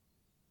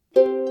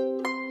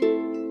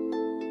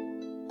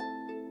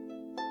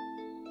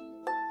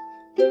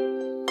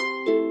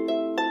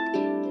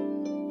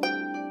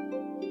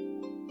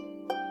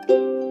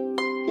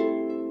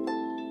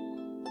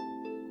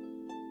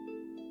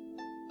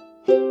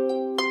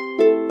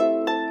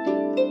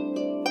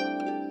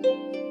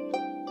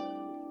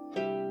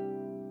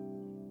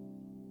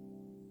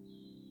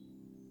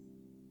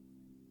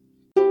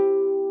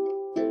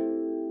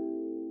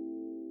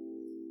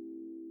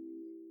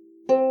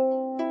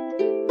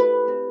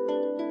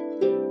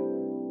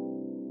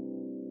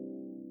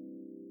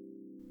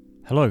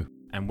Hello,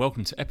 and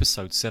welcome to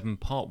episode 7,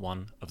 part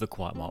 1 of the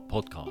Quiet Mark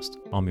podcast.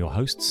 I'm your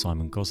host,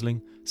 Simon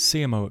Gosling,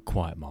 CMO at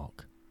Quiet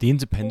Mark, the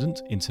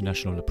independent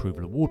international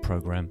approval award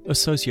programme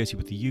associated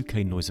with the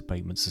UK Noise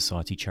Abatement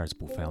Society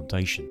Charitable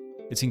Foundation.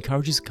 It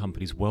encourages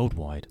companies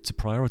worldwide to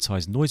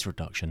prioritise noise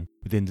reduction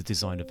within the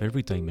design of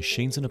everyday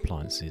machines and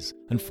appliances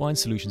and find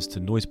solutions to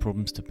noise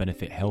problems to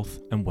benefit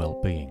health and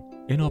well-being.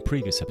 In our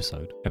previous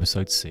episode,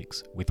 episode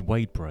 6, with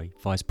Wade Bray,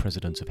 Vice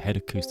President of Head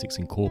Acoustics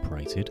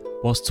Incorporated,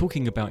 whilst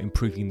talking about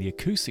improving the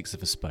acoustics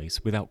of a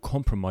space without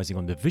compromising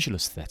on the visual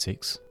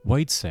aesthetics,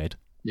 Wade said,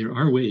 "There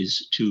are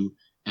ways to,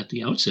 at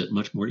the outset,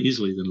 much more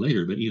easily than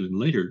later, but even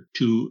later,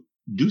 to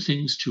do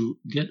things to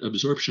get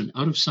absorption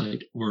out of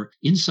sight or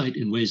insight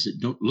in ways that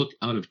don't look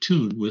out of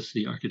tune with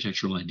the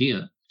architectural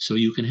idea. So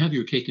you can have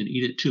your cake and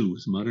eat it too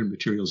with modern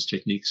materials,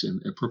 techniques,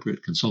 and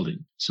appropriate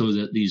consulting. So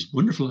that these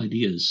wonderful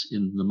ideas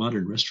in the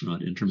modern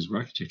restaurant in terms of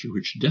architecture,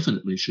 which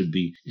definitely should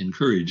be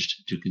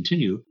encouraged to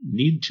continue,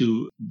 need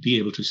to be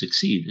able to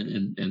succeed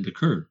and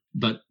occur,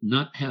 but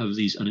not have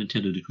these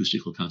unintended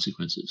acoustical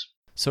consequences."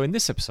 So in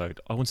this episode,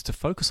 I wanted to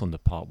focus on the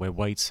part where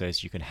Wade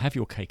says you can have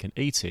your cake and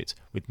eat it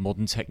with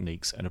modern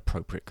techniques and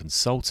appropriate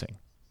consulting.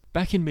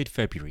 Back in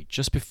mid-February,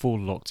 just before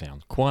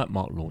lockdown, Quiet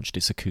Mark launched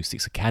its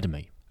Acoustics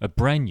Academy, a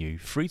brand new,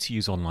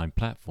 free-to-use online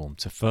platform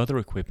to further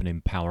equip and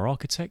empower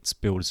architects,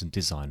 builders and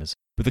designers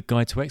with a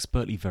guide to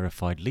expertly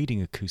verified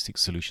leading acoustic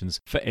solutions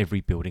for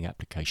every building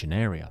application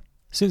area.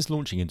 Since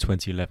launching in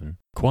 2011,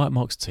 Quiet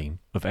Mark's team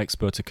of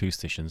expert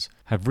acousticians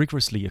have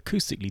rigorously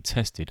acoustically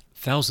tested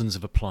thousands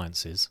of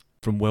appliances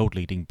from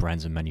world-leading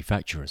brands and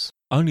manufacturers.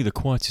 Only the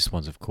quietest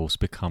ones, of course,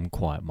 become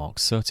Quiet Mark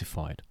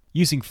certified.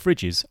 Using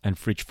fridges and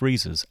fridge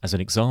freezers as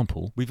an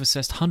example, we've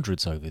assessed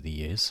hundreds over the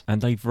years,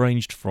 and they've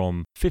ranged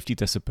from 50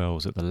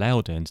 decibels at the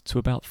loud end to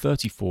about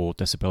 34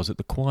 decibels at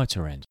the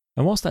quieter end.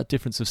 And whilst that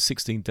difference of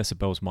 16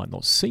 decibels might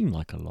not seem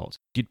like a lot,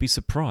 you'd be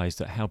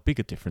surprised at how big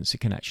a difference it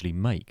can actually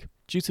make.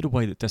 Due to the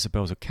way that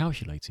decibels are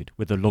calculated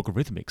with a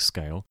logarithmic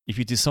scale, if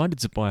you decided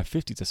to buy a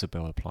 50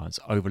 decibel appliance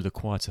over the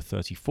quieter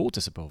 34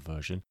 decibel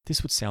version,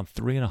 this would sound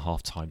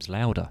 3.5 times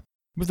louder.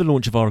 With the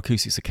launch of our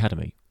Acoustics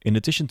Academy, in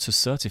addition to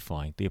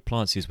certifying the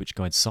appliances which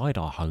go inside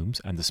our homes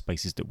and the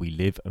spaces that we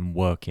live and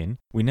work in,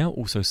 we now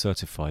also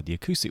certify the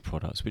acoustic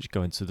products which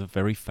go into the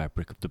very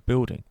fabric of the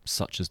building,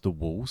 such as the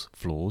walls,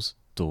 floors,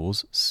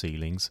 doors,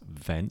 ceilings,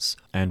 vents,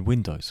 and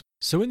windows.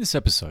 So in this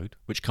episode,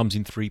 which comes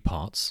in 3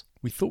 parts,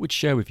 we thought we'd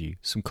share with you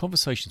some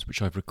conversations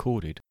which I've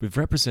recorded with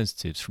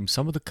representatives from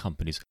some of the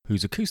companies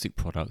whose acoustic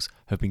products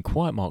have been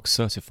Quiet Mark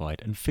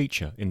certified and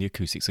feature in the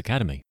Acoustics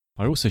Academy.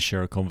 I also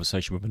share a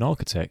conversation with an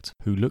architect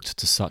who looked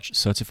to such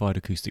certified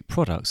acoustic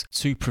products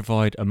to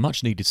provide a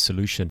much needed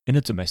solution in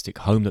a domestic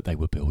home that they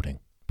were building.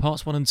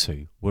 Parts 1 and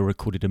 2 were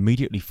recorded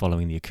immediately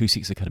following the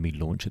Acoustics Academy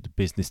launch at the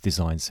Business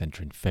Design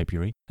Centre in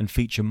February and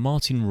feature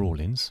Martin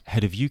Rawlins,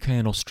 Head of UK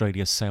and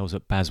Australia Sales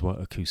at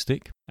BASWA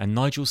Acoustic, and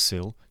Nigel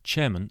Sill,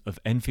 Chairman of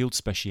Enfield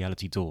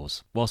Speciality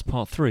Doors. Whilst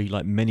Part 3,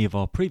 like many of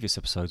our previous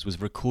episodes, was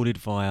recorded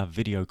via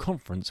video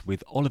conference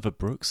with Oliver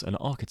Brooks, an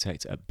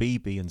architect at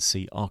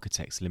BB&C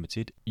Architects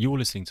Limited, you're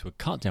listening to a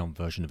cut-down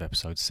version of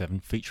Episode 7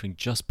 featuring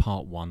just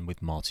Part 1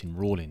 with Martin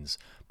Rawlins.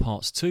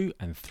 Parts 2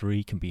 and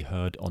 3 can be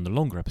heard on the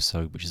longer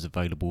episode, which is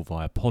available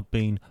via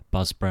Podbean,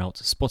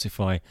 Buzzsprout,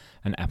 Spotify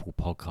and Apple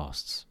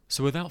Podcasts.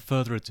 So without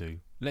further ado,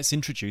 let's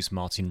introduce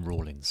Martin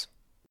Rawlins.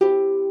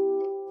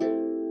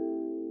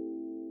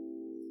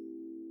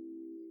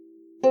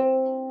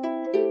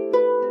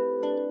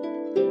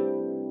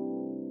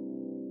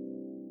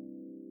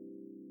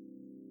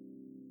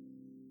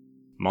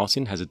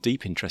 Martin has a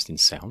deep interest in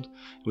sound.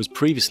 He was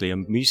previously a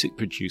music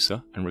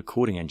producer and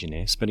recording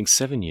engineer, spending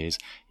 7 years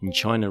in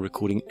China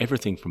recording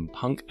everything from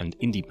punk and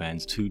indie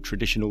bands to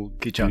traditional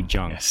guzheng.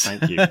 Yes.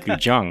 Thank you,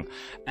 guzheng,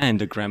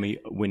 and a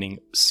Grammy-winning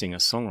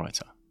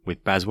singer-songwriter.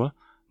 With BASWA,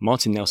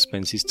 Martin now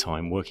spends his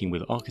time working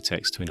with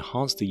architects to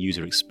enhance the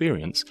user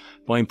experience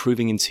by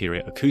improving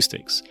interior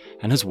acoustics,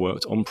 and has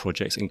worked on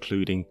projects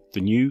including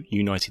the new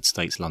United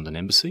States London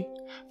Embassy,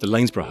 the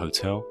Lanesborough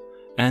Hotel,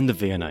 and the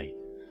V&A.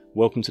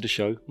 Welcome to the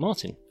show,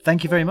 Martin.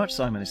 Thank you very much,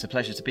 Simon. It's a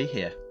pleasure to be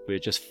here. We're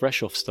just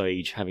fresh off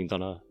stage, having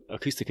done a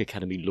Acoustic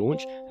Academy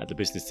launch at the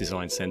Business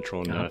Design Centre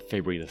on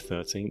February the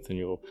 13th, and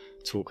your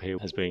talk here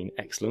has been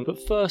excellent.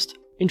 But first,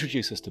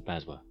 introduce us to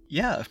BASWA.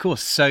 Yeah, of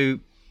course.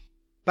 So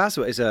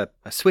BASWA is a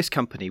Swiss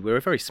company. We're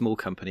a very small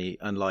company,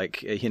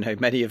 unlike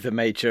many of the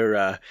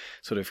major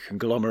sort of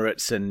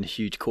conglomerates and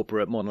huge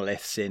corporate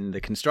monoliths in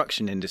the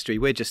construction industry.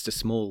 We're just a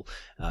small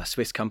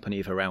Swiss company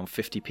of around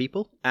 50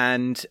 people.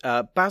 And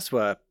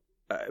BASWA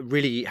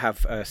really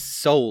have a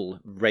sole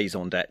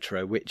raison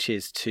d'etre, which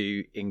is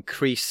to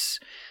increase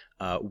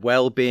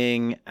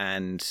well-being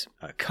and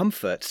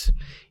comfort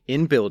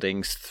in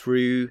buildings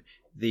through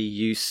the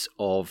use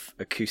of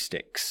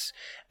acoustics.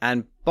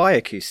 And by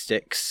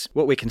acoustics,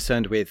 what we're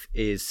concerned with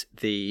is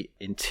the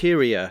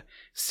interior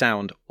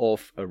sound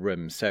of a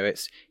room. So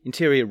it's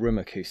interior room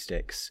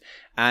acoustics.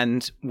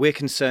 And we're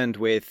concerned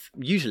with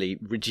usually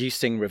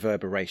reducing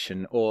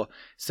reverberation, or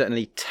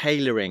certainly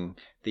tailoring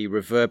the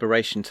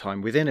reverberation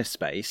time within a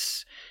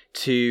space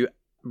to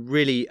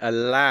really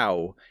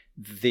allow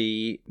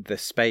the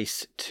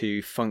space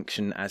to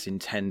function as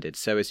intended.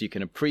 So as you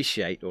can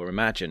appreciate or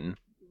imagine,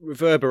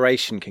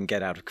 reverberation can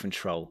get out of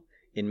control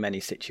in many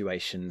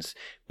situations,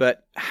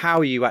 but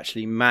how you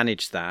actually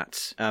manage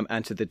that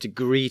and to the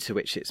degree to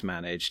which it's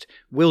managed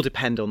will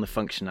depend on the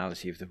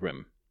functionality of the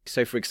room.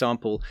 So for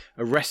example,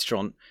 a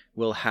restaurant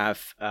will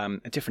have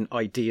a different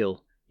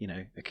ideal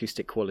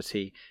acoustic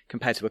quality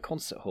compared to a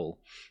concert hall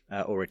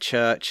or a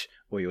church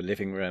or your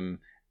living room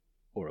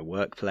or a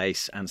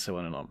workplace, and so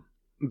on and on.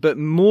 But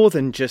more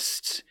than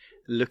just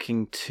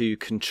looking to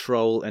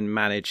control and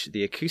manage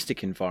the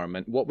acoustic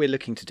environment, what we're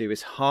looking to do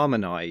is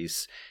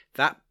harmonize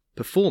that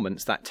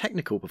performance, that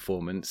technical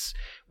performance,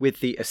 with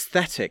the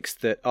aesthetics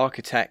that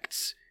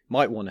architects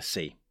might want to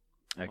see.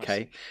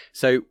 Okay,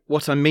 so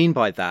what I mean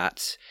by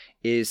that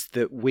is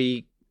that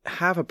we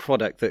have a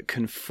product that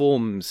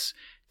conforms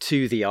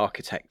to the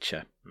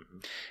architecture. Mm-hmm.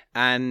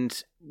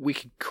 And we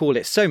could call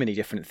it so many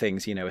different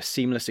things, a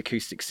seamless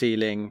acoustic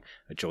ceiling,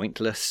 a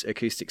jointless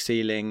acoustic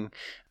ceiling,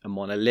 a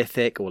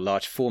monolithic or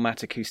large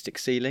format acoustic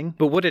ceiling.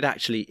 But what it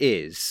actually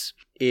is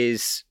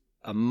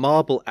a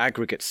marble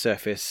aggregate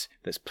surface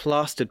that's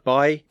plastered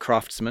by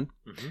craftsmen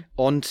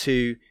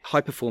onto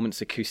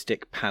high-performance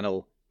acoustic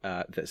panel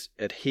that's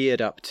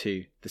adhered up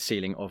to the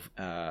ceiling of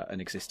an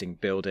existing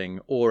building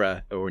or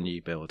a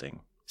new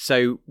building.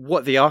 So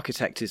what the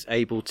architect is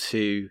able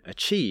to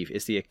achieve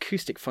is the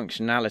acoustic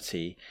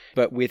functionality,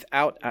 but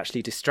without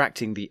actually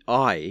distracting the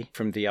eye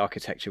from the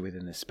architecture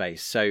within the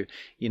space. So,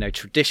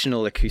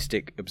 traditional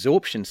acoustic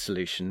absorption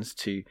solutions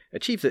to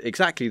achieve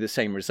exactly the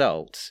same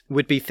results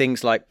would be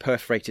things like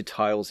perforated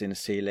tiles in a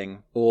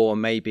ceiling, or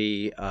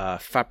maybe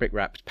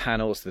fabric-wrapped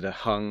panels that are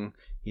hung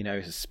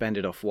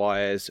suspended off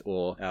wires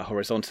or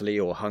horizontally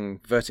or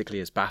hung vertically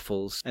as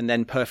baffles, and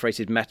then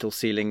perforated metal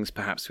ceilings,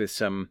 perhaps with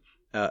some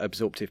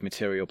absorptive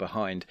material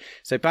behind.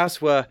 So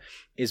BASWA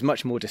is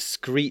much more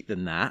discreet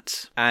than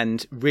that,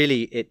 and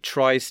really it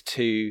tries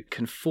to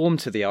conform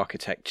to the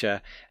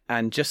architecture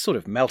and just sort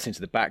of melt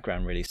into the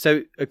background, really.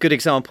 So a good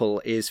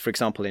example is, for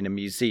example, in a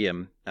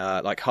museum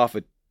like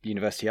Harvard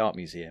University Art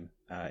Museum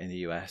in the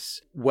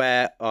US,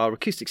 where our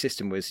acoustic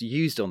system was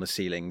used on the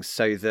ceilings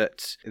so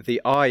that the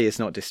eye is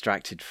not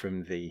distracted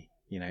from the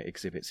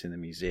exhibits in the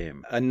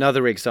museum.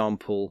 Another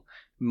example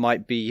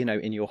might be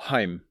in your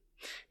home,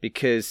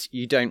 because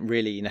you don't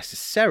really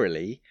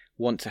necessarily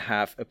want to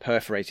have a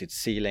perforated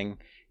ceiling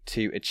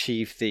to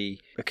achieve the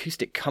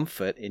acoustic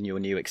comfort in your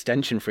new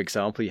extension. For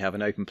example, you have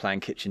an open plan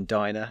kitchen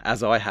diner,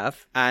 as I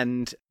have,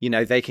 and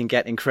they can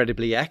get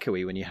incredibly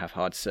echoey when you have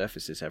hard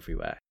surfaces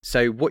everywhere.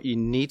 So what you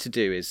need to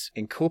do is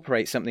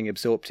incorporate something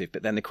absorptive,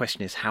 but then the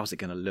question is, how's it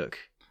going to look?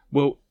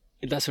 Well,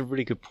 that's a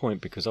really good point,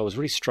 because I was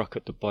really struck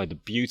by the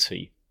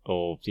beauty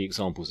of the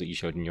examples that you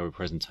showed in your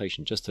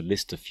presentation. Just to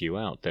list a few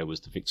out, there was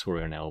the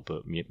Victoria and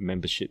Albert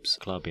Memberships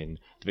Club in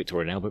the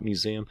Victoria and Albert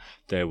Museum,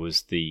 there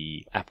was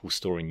the Apple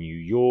store in New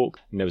York,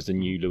 and there was the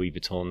new Louis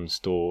Vuitton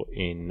store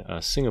in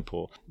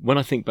Singapore. When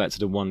I think back to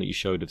the one that you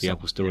showed of the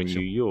Apple store in New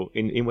York,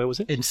 in where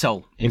was it? In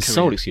Seoul. In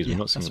Seoul, excuse me,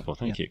 not Singapore,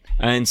 thank you.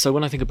 And so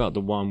when I think about the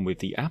one with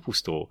the Apple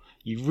store,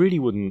 you really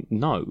wouldn't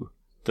know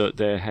that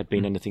there had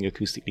been anything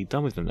acoustically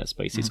done within that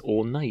space. It's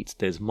ornate.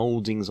 There's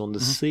mouldings on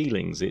the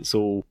ceilings. It's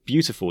all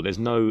beautiful. There's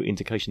no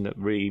indication that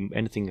really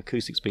anything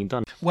acoustic's been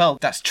done. Well,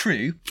 that's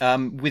true,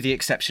 with the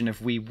exception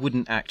of we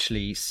wouldn't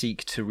actually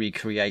seek to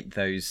recreate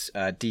those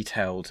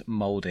detailed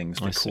mouldings,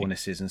 the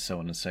cornices and so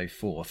on and so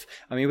forth.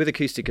 I mean, with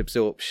acoustic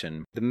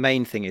absorption, the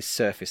main thing is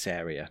surface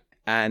area.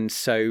 And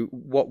so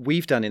what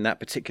we've done in that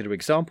particular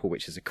example,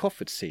 which is a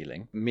coffered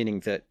ceiling, meaning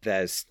that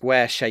there's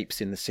square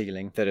shapes in the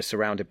ceiling that are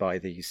surrounded by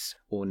these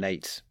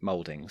ornate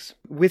mouldings.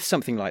 With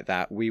something like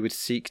that, we would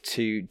seek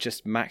to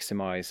just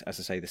maximize, as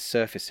I say, the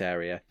surface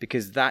area,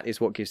 because that is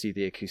what gives you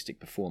the acoustic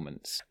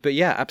performance. But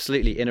yeah,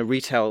 absolutely. In a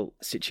retail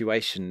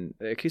situation,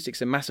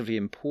 acoustics are massively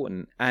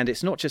important. And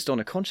it's not just on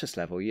a conscious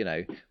level,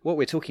 what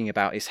we're talking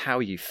about is how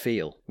you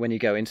feel when you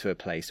go into a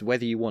place,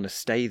 whether you want to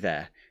stay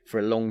there for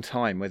a long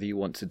time, whether you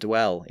want to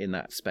dwell in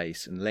that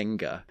space and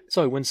linger.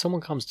 So when someone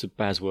comes to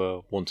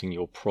BASWA wanting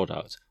your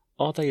product,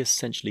 are they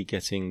essentially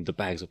getting the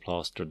bags of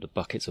plaster, the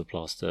buckets of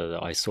plaster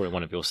that I saw in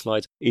one of your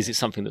slides? Is it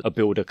something that a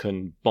builder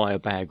can buy a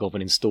bag of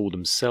and install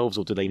themselves,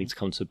 or do they need to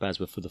come to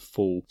BASWA for the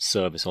full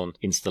service on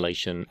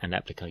installation and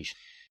application?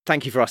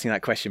 Thank you for asking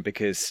that question,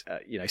 because,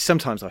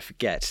 sometimes I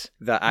forget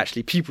that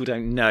actually people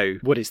don't know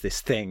what is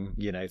this thing,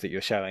 that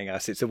you're showing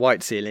us. It's a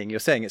white ceiling. You're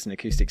saying it's an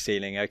acoustic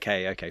ceiling.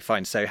 Okay,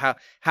 fine. So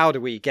how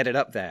do we get it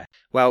up there?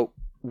 Well,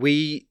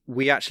 we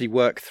actually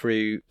work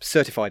through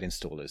certified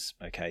installers.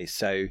 Okay,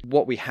 so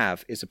what we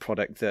have is a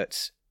product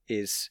that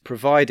is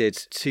provided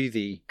to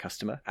the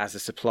customer as a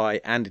supply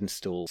and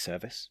install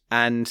service.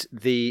 And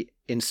the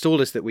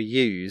installers that we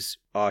use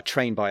are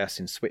trained by us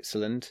in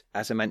Switzerland.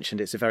 As I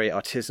mentioned, it's a very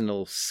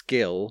artisanal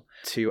skill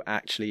to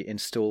actually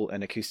install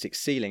an acoustic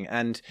ceiling.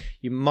 And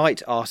you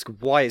might ask,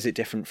 why is it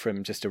different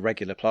from just a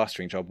regular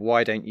plastering job?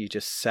 Why don't you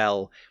just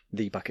sell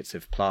the buckets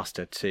of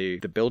plaster to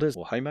the builders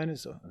or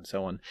homeowners and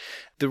so on?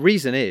 The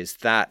reason is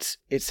that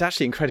it's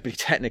actually incredibly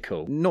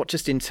technical, not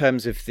just in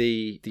terms of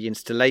the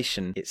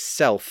installation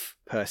itself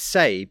per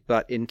se,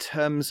 but in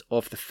terms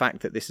of the fact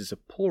that this is a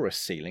porous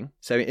ceiling.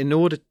 So in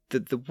order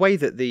the way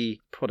that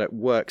the product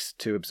works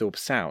to absorb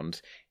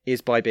sound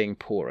is by being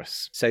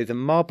porous. So the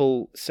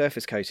marble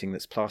surface coating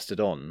that's plastered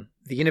on,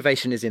 the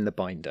innovation is in the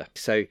binder.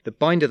 So the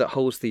binder that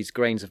holds these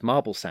grains of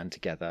marble sand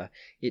together,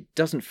 it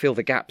doesn't fill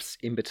the gaps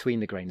in between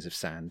the grains of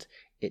sand.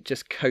 It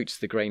just coats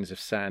the grains of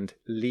sand,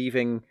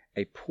 leaving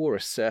a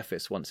porous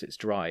surface once it's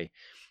dry.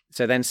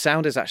 So then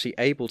sound is actually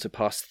able to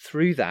pass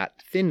through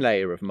that thin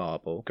layer of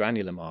marble,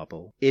 granular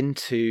marble,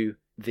 into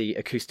the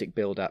acoustic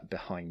build-up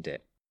behind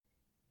it.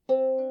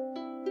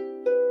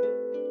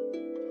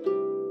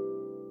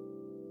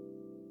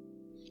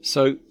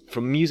 So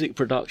from music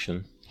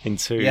production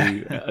into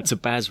to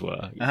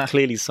BASWA,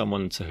 clearly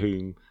someone to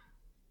whom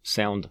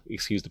sound,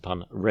 excuse the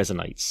pun,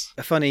 resonates.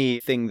 A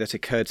funny thing that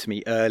occurred to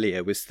me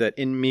earlier was that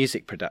in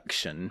music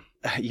production,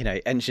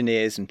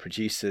 engineers and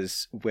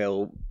producers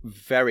will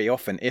very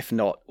often, if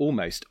not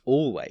almost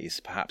always,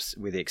 perhaps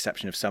with the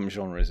exception of some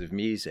genres of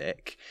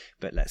music,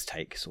 but let's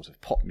take sort of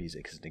pop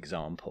music as an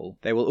example,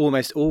 they will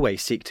almost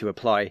always seek to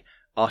apply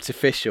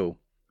artificial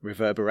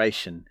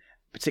reverberation,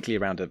 particularly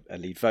around a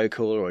lead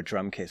vocal or a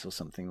drum kit or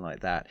something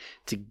like that,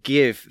 to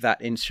give that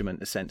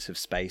instrument a sense of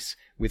space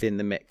within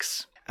the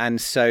mix. And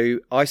so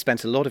I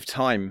spent a lot of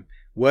time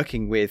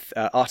working with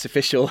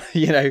artificial,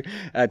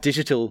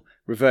 digital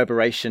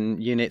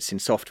reverberation units in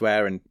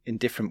software and in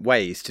different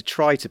ways to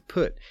try to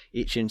put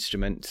each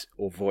instrument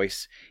or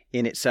voice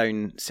in its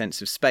own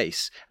sense of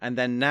space. And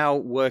then now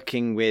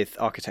working with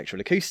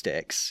architectural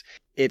acoustics,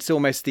 it's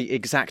almost the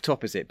exact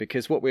opposite,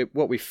 because what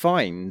we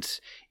find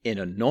in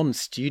a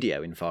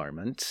non-studio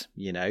environment,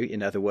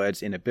 in other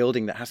words, in a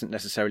building that hasn't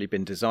necessarily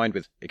been designed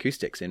with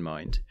acoustics in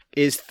mind,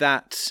 is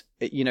that,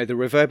 the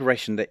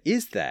reverberation that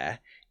is there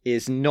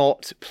is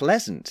not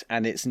pleasant,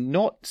 and it's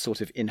not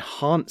sort of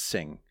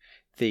enhancing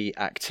the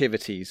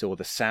activities or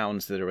the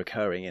sounds that are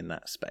occurring in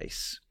that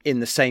space, in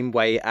the same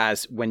way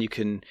as when you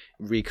can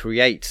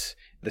recreate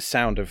the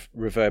sound of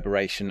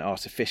reverberation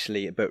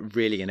artificially, but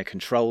really in a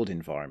controlled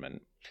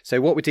environment. So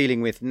what we're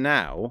dealing with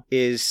now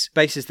is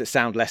spaces that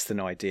sound less than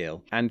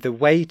ideal. And the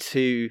way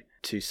to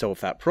solve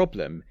that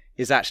problem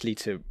is actually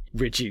to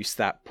reduce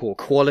that poor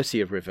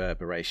quality of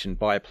reverberation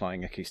by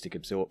applying acoustic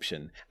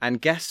absorption.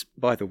 And guess,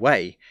 by the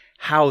way,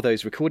 how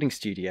those recording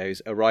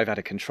studios arrive at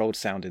a controlled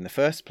sound in the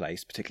first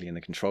place, particularly in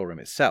the control room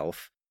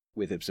itself,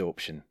 with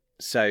absorption.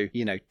 So,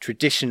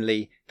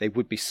 traditionally they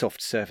would be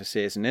soft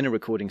surfaces, and in a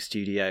recording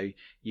studio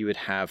you would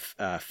have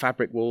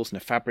fabric walls and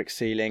a fabric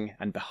ceiling,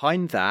 and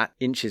behind that,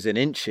 inches and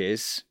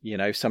inches,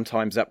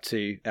 sometimes up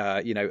to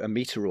a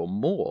meter or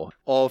more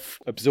of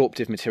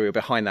absorptive material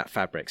behind that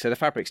fabric. So the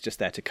fabric's just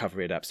there to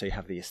cover it up, so you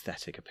have the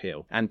aesthetic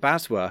appeal. And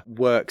BASWA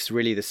works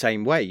really the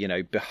same way.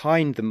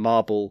 Behind the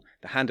marble,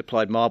 the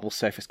hand-applied marble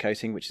surface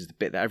coating, which is the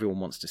bit that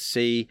everyone wants to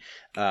see,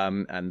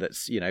 and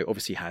that's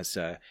obviously has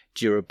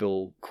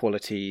durable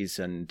qualities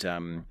and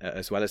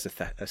as well as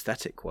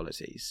aesthetic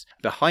qualities.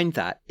 Behind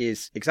that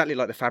is exactly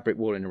like the fabric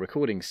wall in a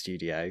recording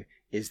studio,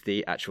 is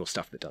the actual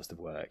stuff that does the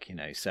work,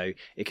 So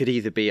it could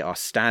either be our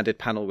standard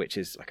panel, which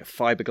is like a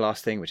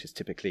fiberglass thing, which is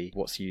typically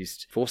what's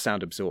used for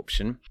sound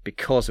absorption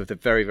because of the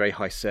very, very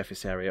high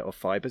surface area of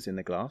fibers in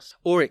the glass.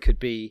 Or it could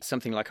be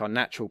something like our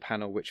natural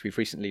panel, which we've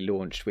recently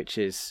launched, which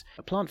is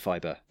a plant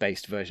fiber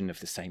based version of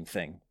the same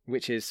thing,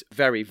 which is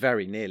very,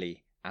 very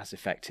nearly as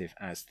effective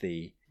as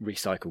the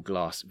recycled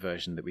glass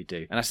version that we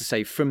do. And as I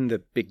say, from the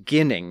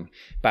beginning,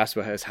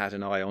 BASWA has had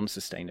an eye on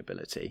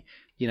sustainability.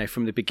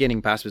 From the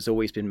beginning, BASWA's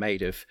always been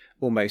made of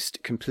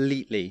almost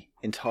completely,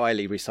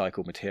 entirely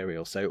recycled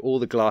material. So all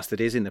the glass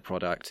that is in the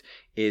product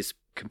is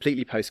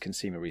completely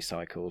post-consumer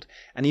recycled.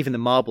 And even the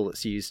marble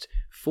that's used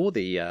for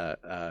the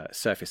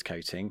surface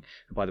coating,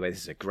 and by the way,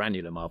 this is a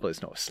granular marble,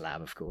 it's not a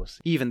slab, of course.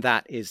 Even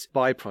that is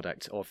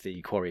byproduct of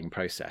the quarrying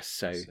process.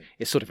 So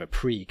it's sort of a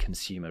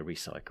pre-consumer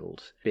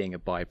recycled, being a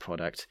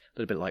byproduct, a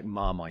little bit like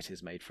Marmite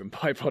is made from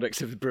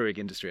byproducts of the brewing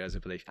industry, as I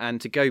believe. And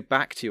to go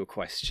back to your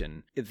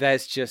question,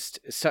 there's just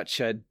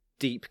such a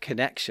deep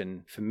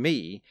connection for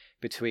me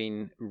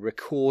between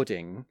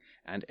recording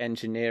and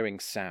engineering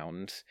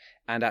sound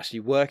and actually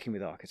working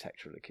with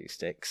architectural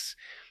acoustics,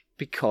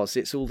 because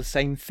it's all the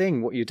same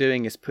thing. What you're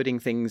doing is putting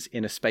things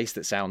in a space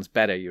that sounds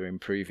better. You're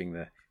improving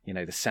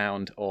the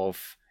sound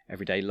of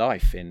everyday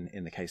life in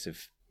the case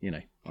of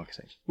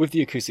architecture. With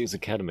the Acoustics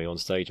Academy on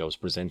stage, I was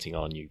presenting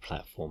our new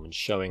platform and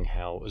showing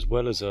how, as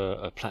well as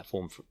a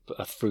platform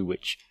through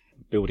which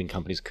building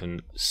companies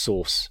can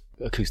source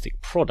acoustic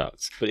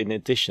products, but in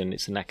addition,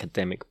 it's an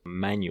academic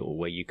manual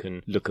where you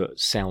can look at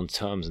sound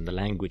terms and the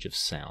language of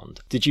sound.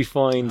 Did you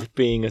find,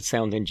 being a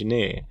sound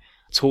engineer,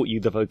 taught you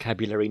the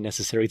vocabulary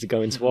necessary to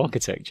go into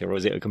architecture, or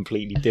is it a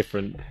completely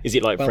different? Is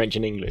it like French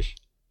and English?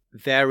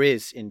 There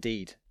is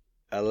indeed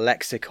a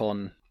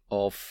lexicon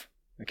of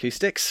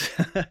acoustics,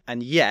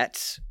 and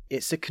yet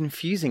it's a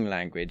confusing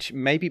language,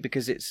 maybe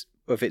because it's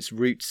of its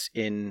roots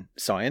in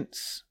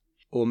science,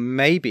 or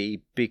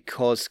maybe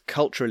because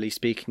culturally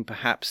speaking,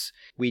 perhaps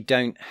we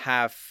don't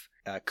have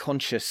a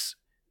conscious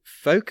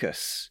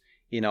focus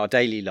in our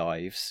daily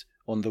lives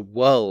on the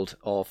world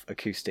of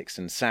acoustics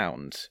and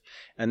sound.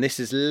 And this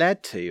has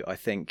led to, I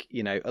think,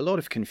 a lot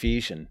of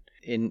confusion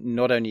in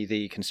not only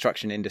the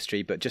construction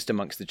industry, but just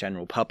amongst the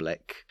general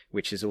public,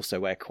 which is also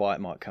where Quiet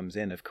Mark comes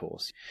in, of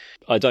course.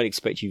 I don't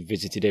expect you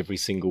visited every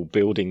single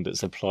building that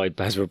supplied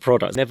BASWA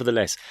products.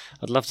 Nevertheless,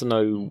 I'd love to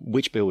know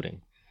which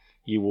building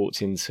you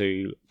walked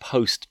into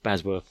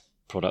post-BASWA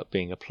product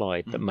being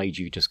applied that made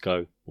you just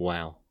go,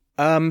 wow.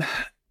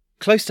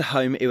 Close to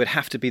home, it would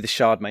have to be the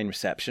Shard main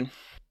reception,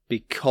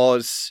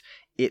 because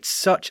it's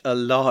such a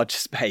large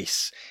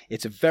space.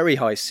 It's a very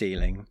high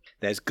ceiling.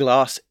 There's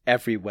glass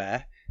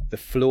everywhere. The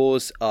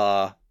floors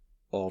are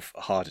of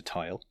harder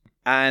tile.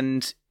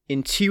 And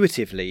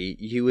intuitively,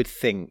 you would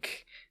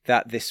think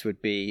that this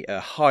would be a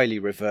highly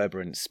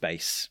reverberant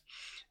space,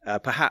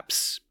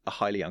 perhaps a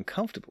highly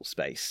uncomfortable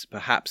space,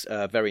 perhaps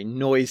a very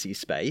noisy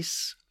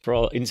space. For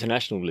our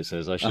international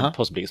listeners, I should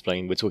possibly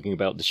explain we're talking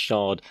about the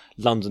Shard,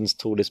 London's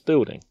tallest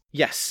building.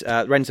 Yes,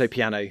 Renzo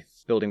Piano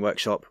Building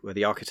Workshop were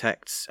the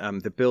architects.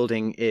 The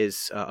building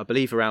is, I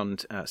believe,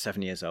 around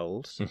 7 years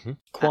old. Mm-hmm.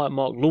 Quiet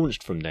Mark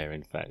launched from there,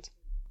 in fact.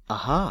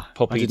 Aha,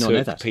 Poppy I did not know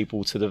took that.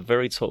 people to the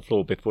very top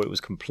floor before it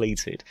was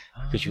completed,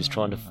 because she was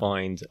trying to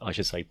find, I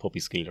should say, Poppy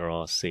Skeeler,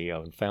 our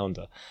CEO and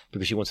founder,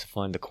 because she wanted to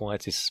find the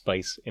quietest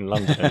space in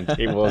London, and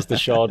it was the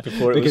Shard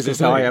before it because was it's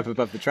high up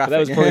above the traffic. But that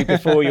was probably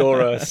before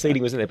your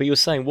ceiling was in there. But you were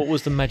saying, what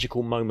was the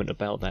magical moment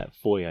about that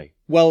foyer?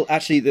 Well,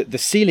 actually, the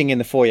ceiling in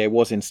the foyer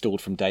was installed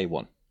from day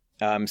one.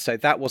 So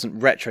that wasn't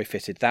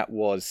retrofitted. That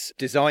was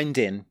designed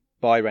in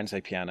by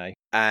Renzo Piano.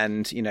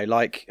 And,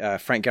 like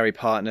Frank Gehry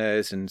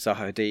Partners and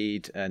Zaha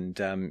Hadid, and,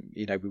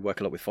 we work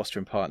a lot with Foster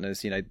and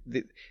Partners,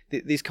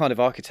 these kind of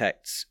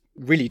architects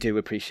really do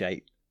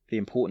appreciate the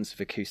importance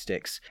of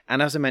acoustics.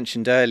 And as I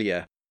mentioned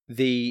earlier,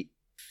 the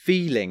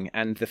feeling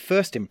and the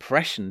first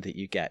impression that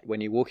you get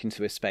when you walk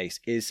into a space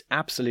is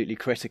absolutely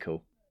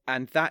critical.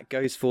 And that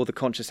goes for the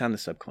conscious and the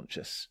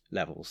subconscious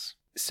levels.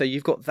 So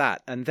you've got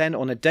that. And then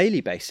on a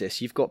daily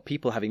basis, you've got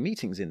people having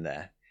meetings in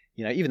there.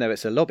 Even though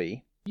it's a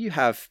lobby, you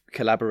have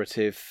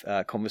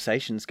collaborative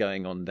conversations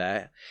going on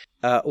there.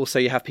 Also,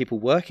 you have people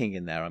working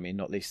in there. I mean,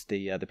 not least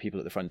the people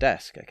at the front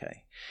desk.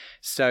 Okay.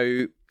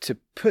 So to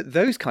put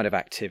those kind of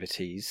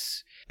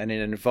activities in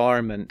an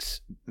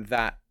environment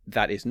that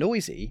is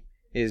noisy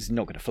is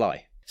not going to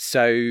fly.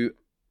 So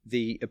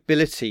the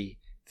ability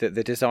that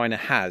the designer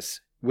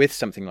has with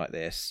something like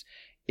this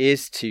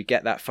is to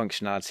get that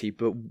functionality,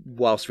 but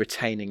whilst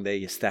retaining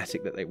the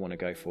aesthetic that they want to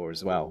go for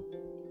as well.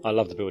 I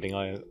love the building.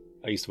 I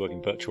used to work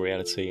in virtual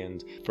reality,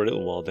 and for a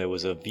little while there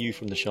was a view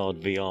from the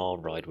Shard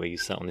VR ride where you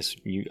sat on this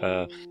new,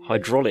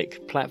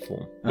 hydraulic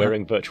platform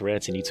wearing virtual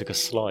reality, and you took a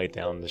slide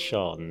down the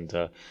Shard,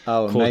 and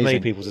caused many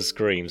people to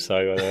scream.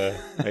 So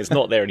it's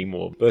not there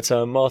anymore. But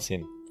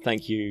Martin,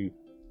 thank you,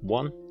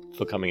 one,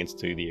 for coming in to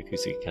do the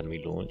Acoustic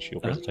Academy launch. Your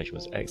presentation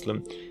was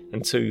excellent.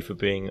 And two, for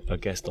being a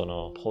guest on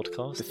our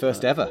podcast. The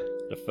first ever.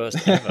 The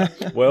first ever.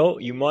 Well,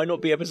 you might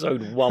not be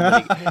episode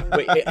 1,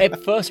 but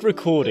at first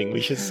recording, we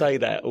should say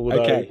that.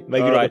 Although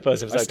maybe not the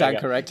first episode. I stand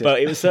corrected.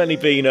 But it was certainly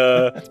been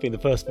it's been the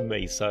first for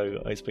me.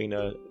 So it's been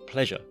a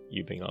pleasure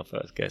you being our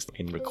first guest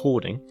in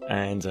recording.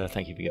 And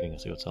thank you for giving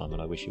us your time.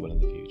 And I wish you well in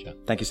the future.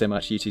 Thank you so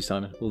much. You too,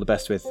 Simon. All the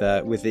best with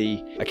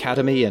the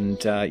Academy. And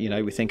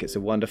we think it's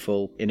a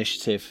wonderful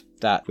initiative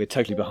that we're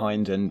totally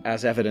behind. And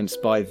as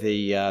evidenced by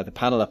the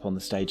panel up on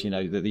the stage,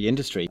 that the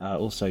industry are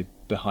also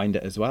behind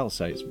it as well.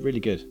 So it's really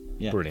good.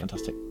 Yeah, brilliant.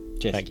 Fantastic.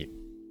 Cheers. Thank you.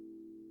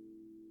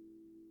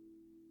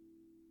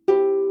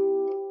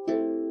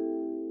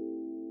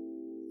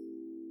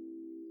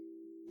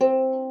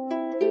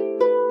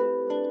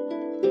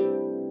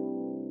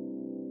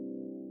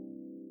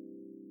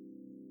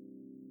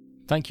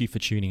 Thank you for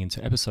tuning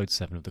into episode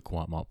 7 of the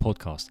Quiet Mark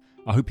podcast.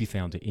 I hope you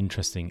found it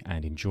interesting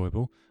and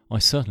enjoyable. I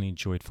certainly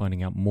enjoyed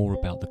finding out more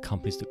about the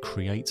companies that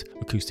create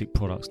acoustic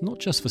products, not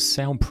just for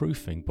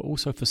soundproofing, but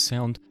also for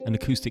sound and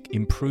acoustic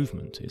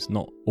improvement. It's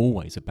not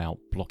always about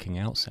blocking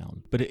out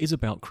sound, but it is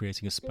about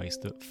creating a space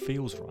that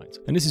feels right.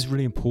 And this is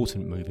really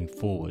important moving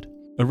forward.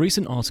 A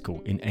recent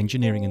article in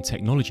Engineering and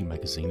Technology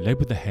magazine led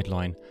with the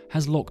headline,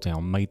 "Has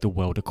lockdown made the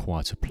world a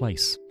quieter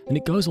place?" And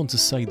it goes on to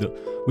say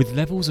that with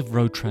levels of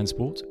road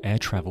transport, air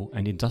travel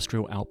and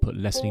industrial output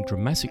lessening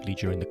dramatically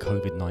during the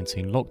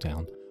COVID-19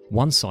 lockdown,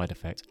 one side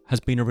effect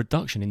has been a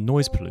reduction in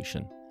noise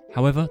pollution.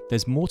 However,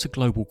 there's more to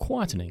global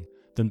quietening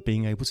than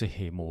being able to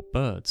hear more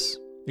birds.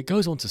 It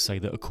goes on to say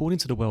that according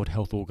to the World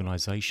Health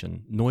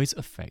Organization, noise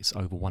affects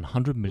over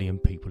 100 million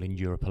people in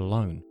Europe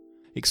alone.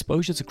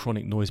 Exposure to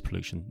chronic noise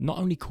pollution not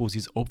only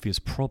causes obvious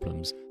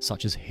problems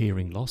such as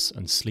hearing loss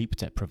and sleep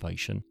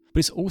deprivation, but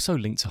it's also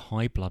linked to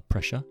high blood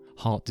pressure,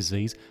 heart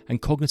disease,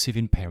 and cognitive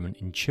impairment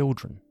in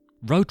children.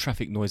 Road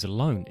traffic noise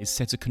alone is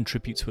said to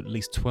contribute to at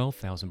least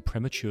 12,000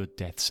 premature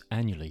deaths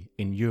annually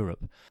in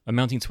Europe,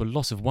 amounting to a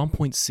loss of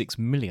 1.6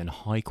 million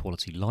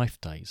high-quality life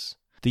days.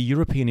 The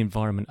European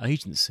Environment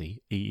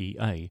Agency,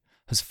 EEA,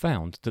 has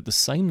found that the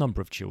same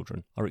number of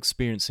children are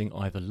experiencing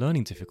either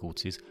learning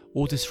difficulties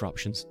or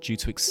disruptions due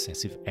to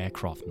excessive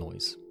aircraft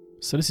noise.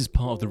 So this is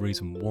part of the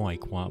reason why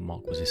Quiet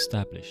Mark was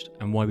established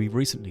and why we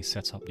recently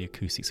set up the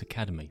Acoustics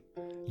Academy.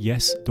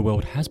 Yes, the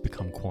world has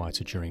become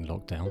quieter during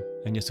lockdown,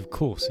 and yes, of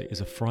course, it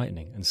is a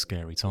frightening and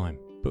scary time.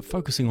 But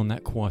focusing on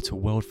that quieter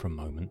world for a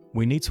moment,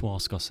 we need to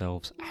ask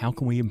ourselves, how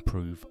can we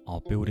improve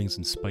our buildings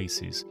and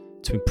spaces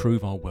to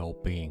improve our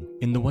well-being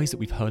in the ways that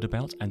we've heard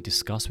about and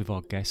discussed with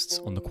our guests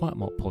on the Quiet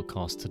Mark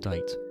podcast to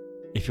date?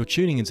 If you're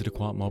tuning into the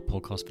Quiet Mark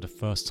podcast for the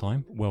first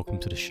time, welcome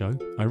to the show.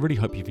 I really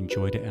hope you've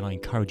enjoyed it, and I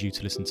encourage you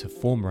to listen to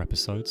former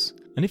episodes.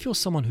 And if you're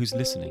someone who's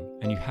listening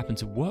and you happen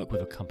to work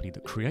with a company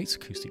that creates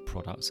acoustic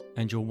products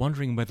and you're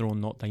wondering whether or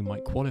not they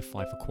might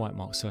qualify for Quiet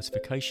Mark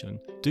certification,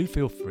 do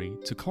feel free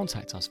to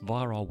contact us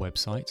via our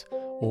website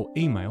or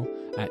email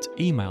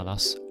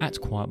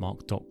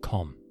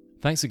us@quietmark.com.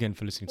 Thanks again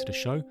for listening to the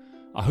show.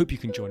 I hope you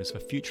can join us for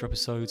future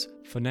episodes.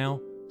 For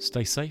now,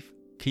 stay safe,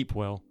 keep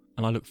well,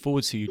 and I look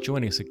forward to you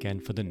joining us again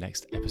for the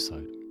next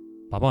episode.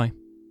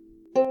 Bye-bye.